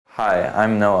Hi,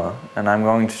 I'm Noah, and I'm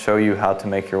going to show you how to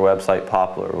make your website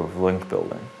popular with link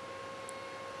building.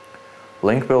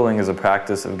 Link building is a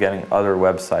practice of getting other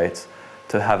websites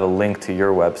to have a link to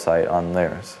your website on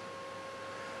theirs.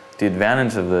 The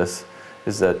advantage of this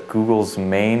is that Google's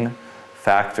main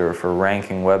factor for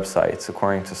ranking websites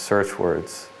according to search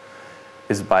words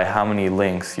is by how many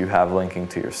links you have linking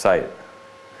to your site.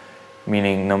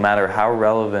 Meaning, no matter how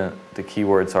relevant the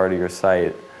keywords are to your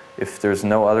site, if there's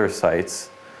no other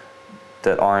sites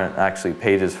that aren't actually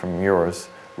pages from yours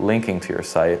linking to your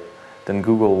site, then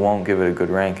Google won't give it a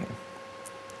good ranking.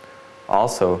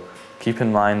 Also, keep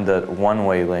in mind that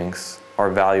one-way links are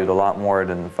valued a lot more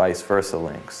than vice versa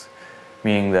links,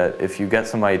 meaning that if you get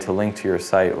somebody to link to your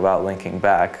site without linking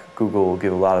back, Google will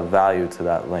give a lot of value to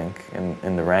that link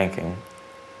in the ranking.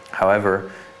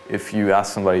 However, if you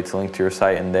ask somebody to link to your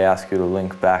site and they ask you to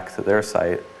link back to their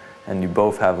site, and you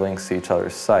both have links to each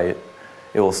other's site,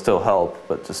 it will still help,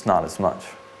 but just not as much.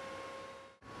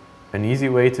 An easy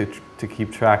way to keep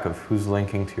track of who's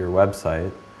linking to your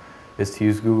website is to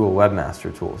use Google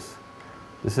Webmaster Tools.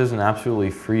 This is an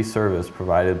absolutely free service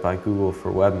provided by Google for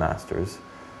webmasters,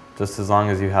 just as long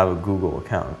as you have a Google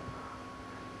account.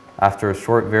 After a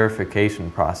short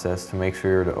verification process to make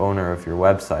sure you're the owner of your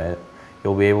website,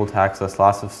 you'll be able to access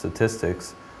lots of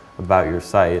statistics about your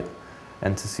site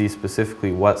and to see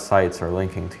specifically what sites are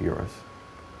linking to yours.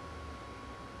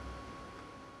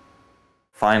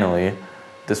 Finally,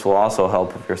 this will also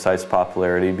help with your site's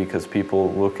popularity because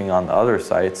people looking on the other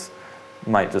sites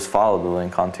might just follow the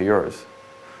link onto yours.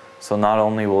 So not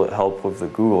only will it help with the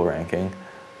Google ranking,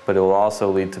 but it will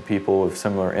also lead to people with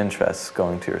similar interests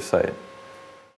going to your site.